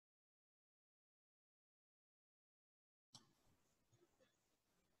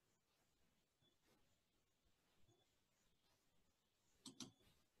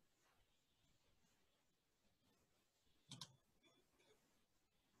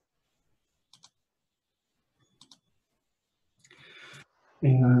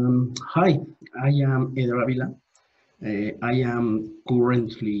Hi, I am Eder Ávila. I am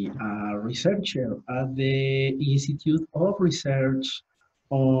currently a researcher at the Institute of Research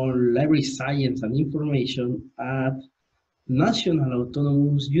on Library Science and Information at National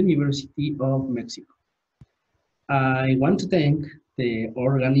Autonomous University of Mexico. I want to thank the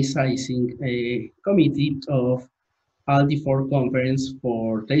organizing committee of LD4 Conference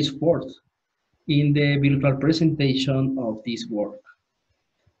for their support in the virtual presentation of this work.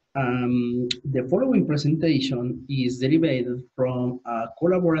 The following presentation is derived from a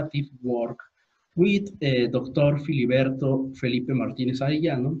collaborative work with Dr. Filiberto Felipe Martinez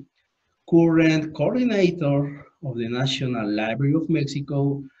Arellano, current coordinator of the National Library of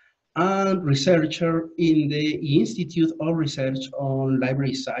Mexico and researcher in the Institute of Research on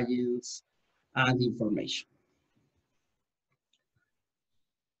Library Science and Information.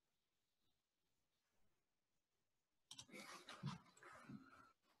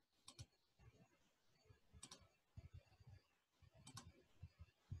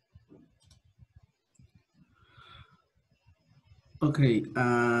 Okay,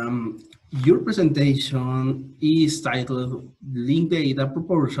 your presentation is titled Linked Data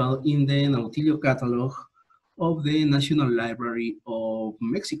Proposal in the Nautilus Catalog of the National Library of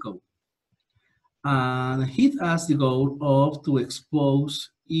Mexico. And it has the goal of to expose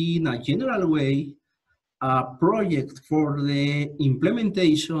in a general way a project for the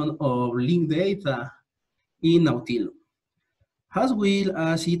implementation of linked data in Nautilo, as well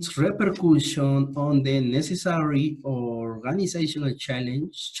as its repercussion on the necessary organizational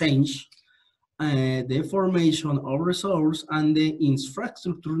change, the formation of resources and the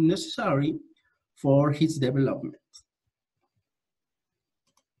infrastructure necessary for its development.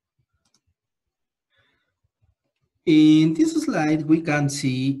 In this slide, we can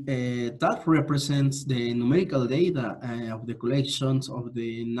see that represents the numerical data of the collections of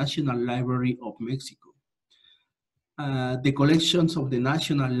the National Library of Mexico. The collections of the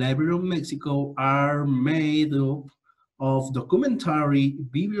National Library of Mexico are made up of documentary,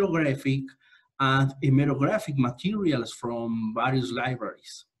 bibliographic, and hemerographic materials from various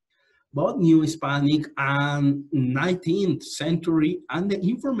libraries, both New Hispanic and 19th century, and the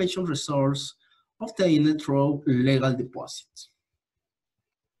information resource obtained through legal deposits.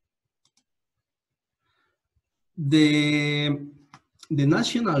 The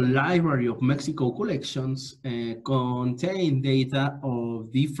National Library of Mexico collections contain data of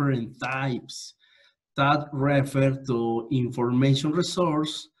different types that refer to information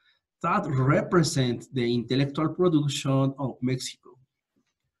resource that represent the intellectual production of Mexico.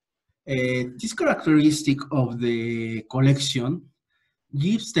 This characteristic of the collection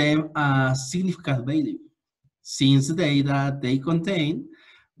gives them a significant value, since the data they contain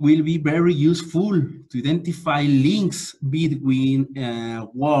will be very useful to identify links between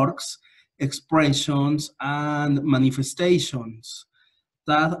works, expressions, and manifestations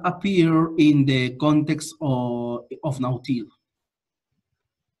that appear in the context of Nautilus.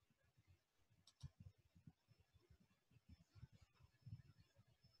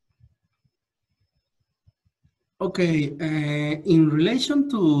 Okay, in relation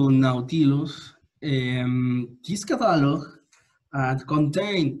to Nautilus, this catalog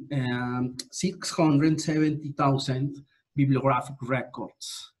contains 670,000 bibliographic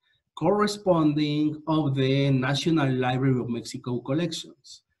records corresponding of the National Library of Mexico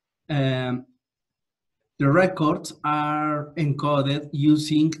collections. The records are encoded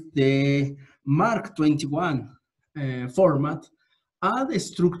using the Mark 21 format and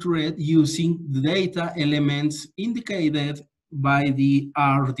structured using the data elements indicated by the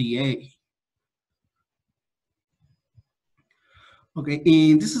RDA. Okay,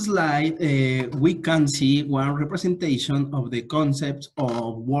 in this slide, we can see one representation of the concepts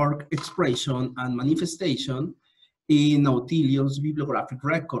of work, expression, and manifestation in Nautilus bibliographic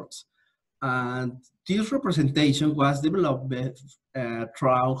records. And this representation was developed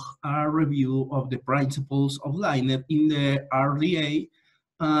through a review of the principles outlined in the RDA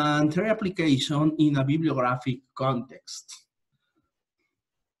and their application in a bibliographic context.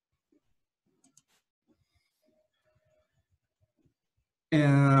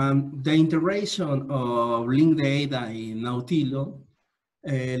 The integration of linked data in Nautilo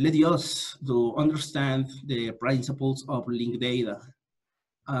led us to understand the principles of linked data.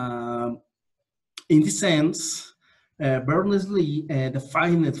 In this sense, Berners-Lee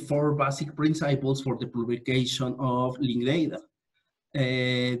defined 4 basic principles for the publication of linked data.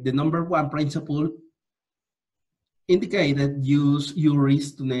 The number 1 principle indicated use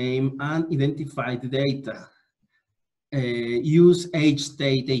URIs to name and identify the data. Use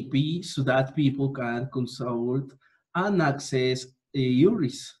HTTP so that people can consult and access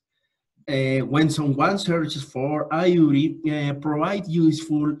URIs. When someone searches for a URI, provide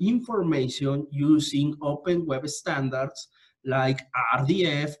useful information using open web standards like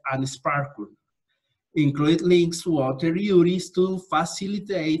RDF and Sparkle. Include links to other URIs to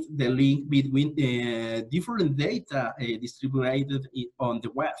facilitate the link between different data distributed on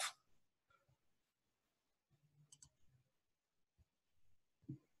the web.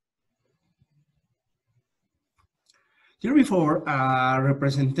 Here before a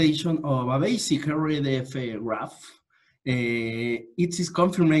representation of a basic RDF graph. It is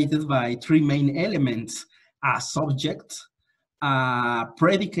confirmed by three main elements: a subject, a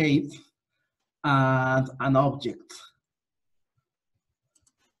predicate, and an object.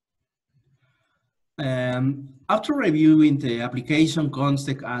 After reviewing the application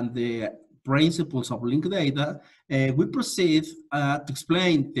context and the principles of linked data, we proceed to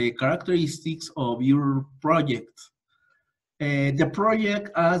explain the characteristics of your project. The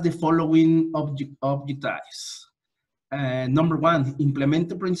project has the following objectives. Number one, implement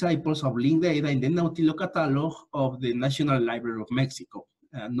the principles of linked data in the Nautilo catalog of the National Library of Mexico.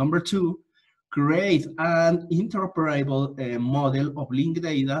 Number two, create an interoperable model of linked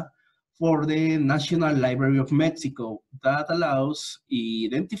data for the National Library of Mexico that allows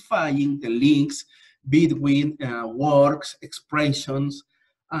identifying the links between works, expressions,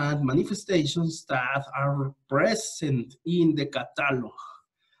 and manifestations that are present in the catalog.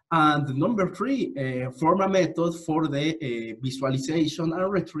 And number three, form a method for the visualization and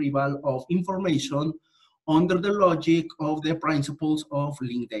retrieval of information under the logic of the principles of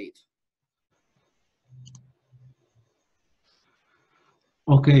linked data.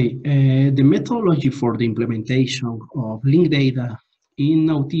 Okay, the methodology for the implementation of linked data in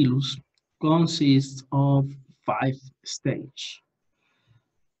Nautilus consists of 5 stages.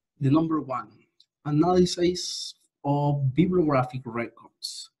 The number one, analysis of bibliographic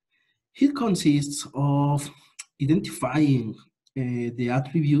records. It consists of identifying the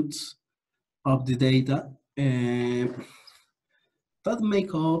attributes of the data that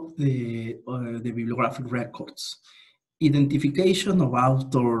make up the bibliographic records. Identification of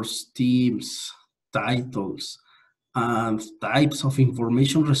authors, themes, titles, and types of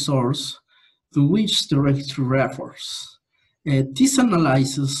information resource to which the registry refers. This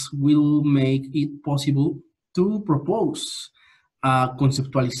analysis will make it possible to propose a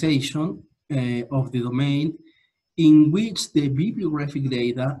conceptualization of the domain in which the bibliographic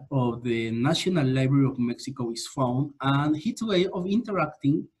data of the National Library of Mexico is found, and its way of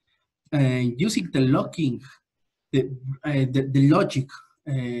interacting using the logging, the logic,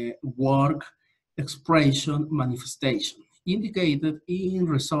 work, expression, manifestation, indicated in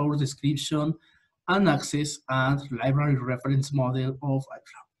resource description and access and library reference model of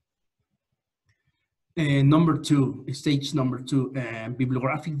Ávila. Number two, stage number two,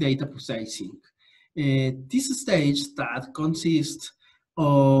 bibliographic data processing. This stage that consists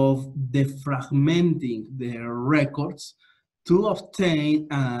of defragmenting the records to obtain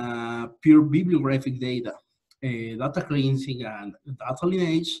pure bibliographic data. Data cleansing and data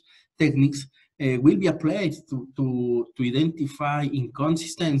lineage techniques will be applied to identify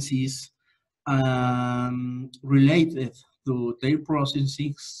inconsistencies related to their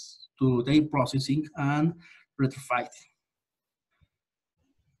processing and retrofitting.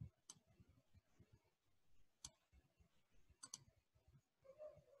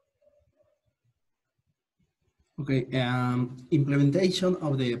 Okay, implementation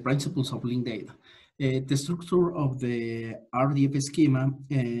of the principles of linked data. The structure of the RDF schema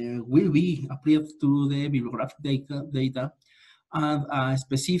will be applied to the bibliographic data, and a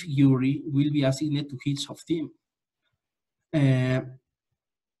specific URI will be assigned to each of them.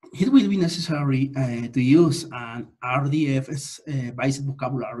 It will be necessary to use an RDF-based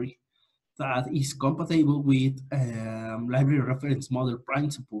vocabulary that is compatible with library reference model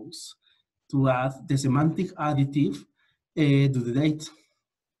principles to add the semantic additive to the data.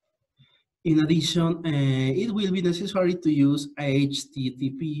 In addition, it will be necessary to use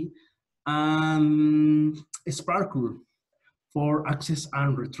HTTP and Sparkle for access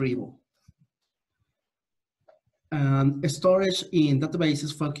and retrieval. Storage in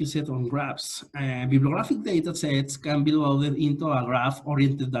databases focused on graphs. Bibliographic data sets can be loaded into a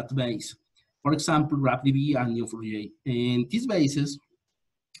graph-oriented database. For example, GraphDB and Neo4j. In these bases,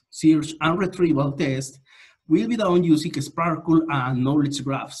 search and retrieval tests will be done using Sparkle and knowledge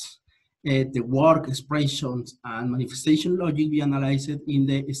graphs. The work, expressions, and manifestation logic be analyzed in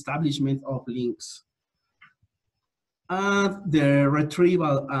the establishment of links. And the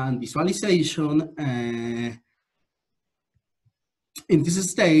retrieval and visualization In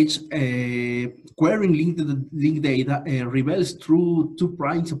this stage, querying linked data reveals through two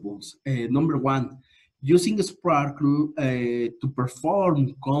principles. Number one, using Sparkle to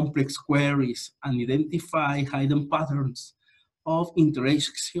perform complex queries and identify hidden patterns of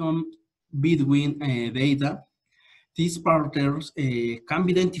interaction between data. These patterns can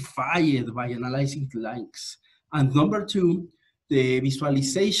be identified by analyzing the links. And number two, the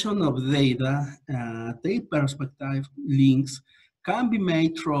visualization of data, their perspective links can be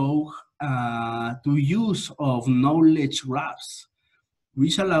made through the use of knowledge graphs,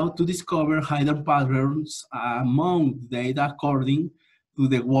 which allow to discover hidden patterns among data according to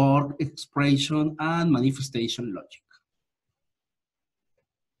the word expression and manifestation logic.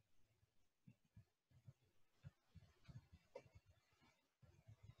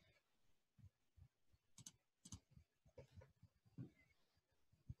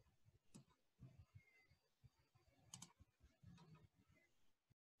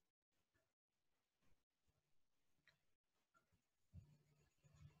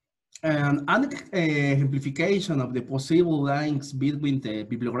 And an exemplification of the possible links between the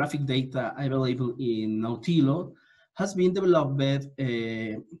bibliographic data available in Nautilo has been developed.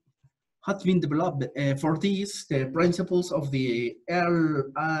 For this, the principles of the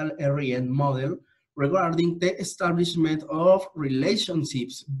LRN model regarding the establishment of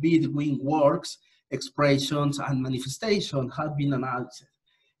relationships between works, expressions, and manifestations have been analyzed.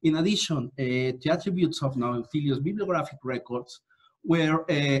 In addition, the attributes of Nautilus bibliographic records were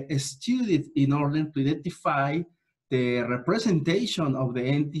studied in order to identify the representation of the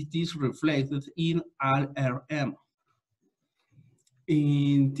entities reflected in LRM.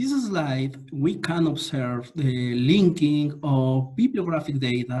 In this slide, we can observe the linking of bibliographic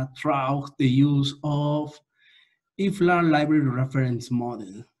data through the use of IIBI library reference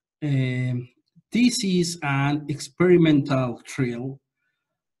model. This is an experimental trial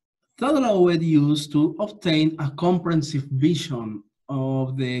that allowed use to obtain a comprehensive vision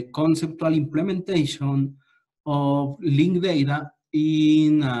of the conceptual implementation of linked data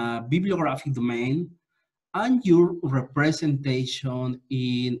in a bibliographic domain and your representation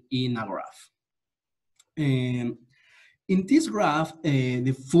in a graph. In this graph,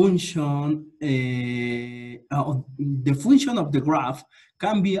 the function of the graph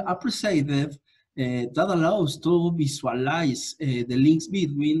can be appreciated that allows to visualize the links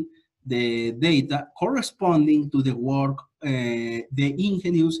between the data corresponding to the work de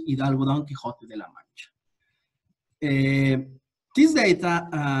Ingenius Hidalgo Don Quixote de la Mancha. This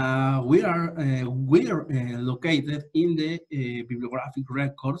data were located in the bibliographic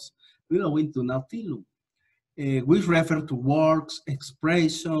records belonging to Nautilo, which refer to works,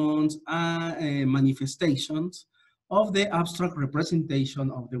 expressions, and manifestations of the abstract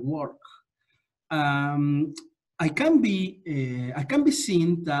representation of the work. I can be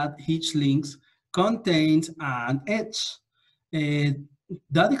seen that each link contains an edge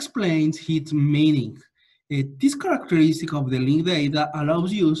that explains its meaning. This characteristic of the linked data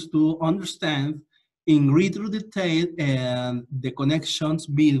allows you to understand in greater detail the connections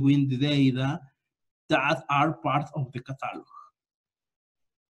between the data that are part of the catalog.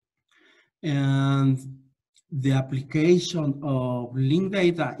 And the application of linked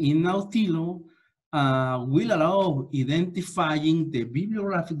data in Nautilo will allow identifying the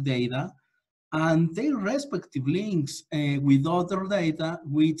bibliographic data and their respective links with other data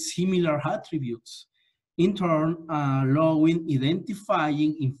with similar attributes. In turn, allowing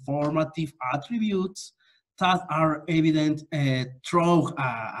identifying informative attributes that are evident through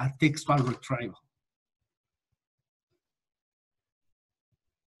a textual retrieval.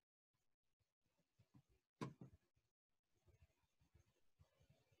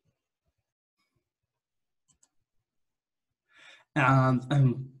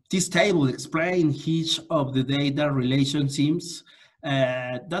 And this table explains each of the data relationships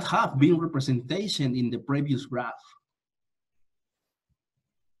that have been represented in the previous graph.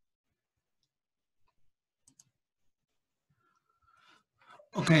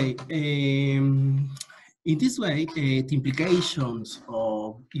 Okay, in this way, the implications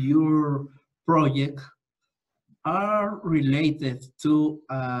of your project are related to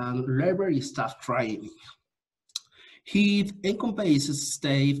library staff training. It encompasses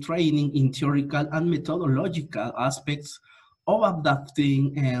staff training in theoretical and methodological aspects of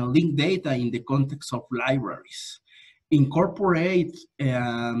adapting linked data in the context of libraries. Incorporate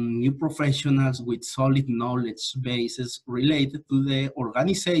new professionals with solid knowledge bases related to the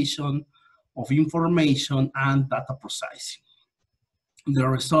organization of information and data processing. The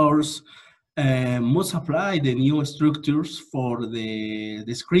resource must apply the new structures for the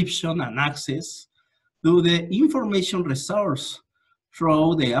description and access to the information resource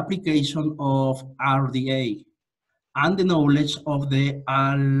through the application of RDA and the knowledge of the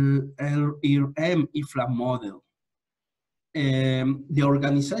LRM IFLA model. The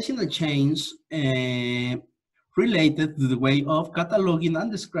organizational change related to the way of cataloging and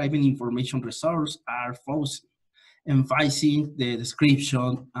describing information resources are focused, emphasizing the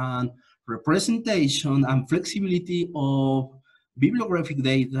description and representation and flexibility of bibliographic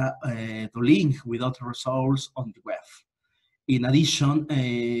data to link with other resources on the web. In addition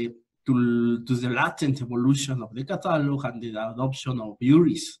to the latent evolution of the catalog and the adoption of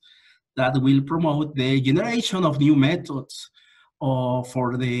juries that will promote the generation of new methods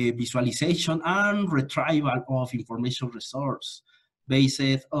for the visualization and retrieval of information resource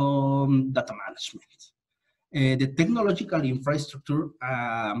based on data management. The technological infrastructure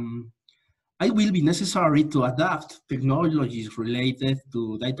it will be necessary to adapt technologies related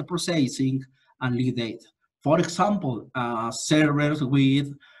to data processing and linked data. For example, servers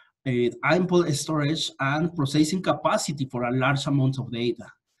with ample storage and processing capacity for a large amount of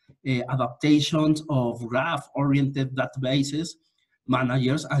data. Adaptations of graph-oriented databases,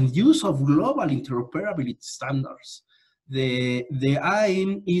 managers, and use of global interoperability standards. The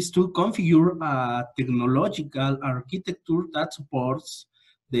aim is to configure a technological architecture that supports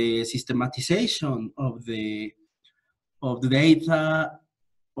the systematization of the data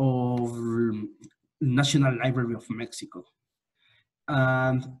of National Library of Mexico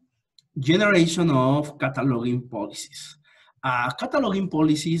and generation of cataloging policies. Cataloging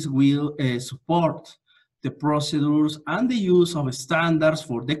policies will support the procedures and the use of standards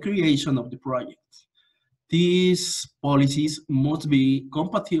for the creation of the project. These policies must be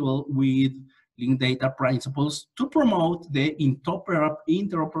compatible with linked data principles to promote the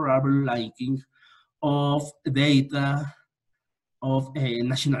interoperable linking of data of a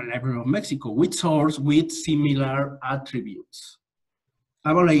National Library of Mexico with source with similar attributes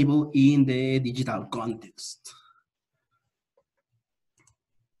available in the digital context.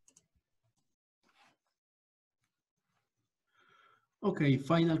 Okay,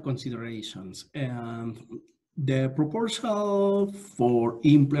 final considerations. The proposal for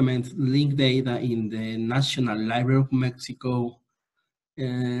implement linked data in the National Library of Mexico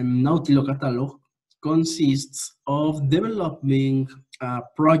Nautilo catalog consists of developing a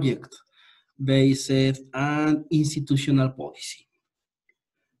project-based and institutional policy.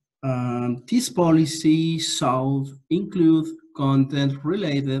 This policy shall include content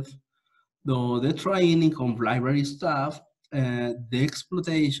related to the training of library staff, the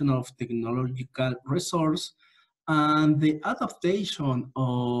exploitation of technological resource, and the adaptation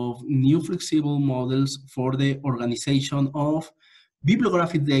of new flexible models for the organization of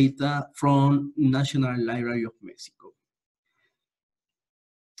bibliographic data from National Library of Mexico.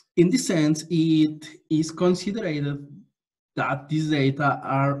 In this sense, it is considered that these data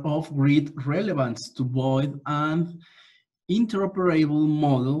are of great relevance to build an interoperable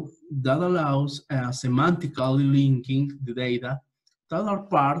model that allows semantically linking the data that are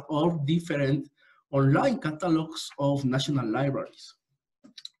part of different online catalogs of national libraries.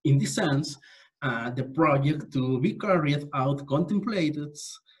 In this sense, the project to be carried out contemplated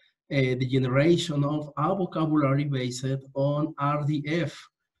the generation of a vocabulary based on RDF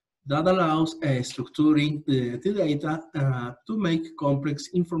that allows structuring the data to make complex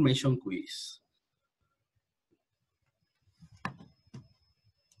information queries.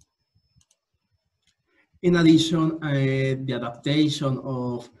 In addition, the adaptation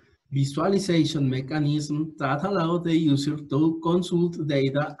of visualization mechanisms that allow the user to consult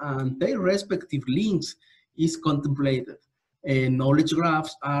data and their respective links is contemplated. Knowledge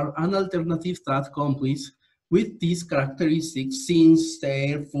graphs are an alternative that complies with these characteristics since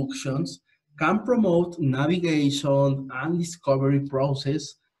their functions can promote navigation and discovery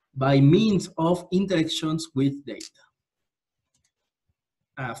process by means of interactions with data.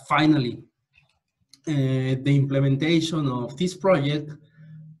 Finally, the implementation of this project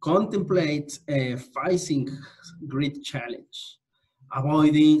contemplates facing great challenge,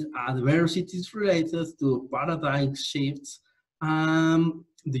 avoiding adversities related to paradigm shifts, and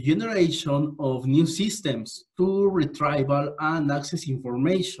the generation of new systems to retrieval and access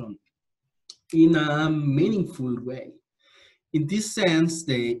information in a meaningful way. In this sense,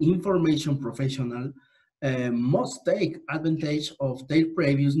 the information professional must take advantage of their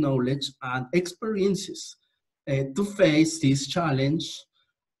previous knowledge and experiences to face this challenge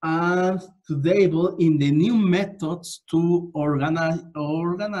and to dabble in the new methods to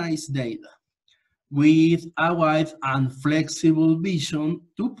organize data with a wide and flexible vision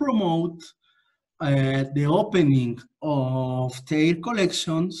to promote the opening of their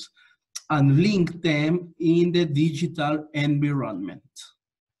collections and link them in the digital environment.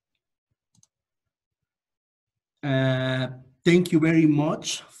 Thank you very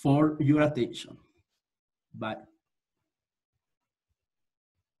much for your attention. Bye.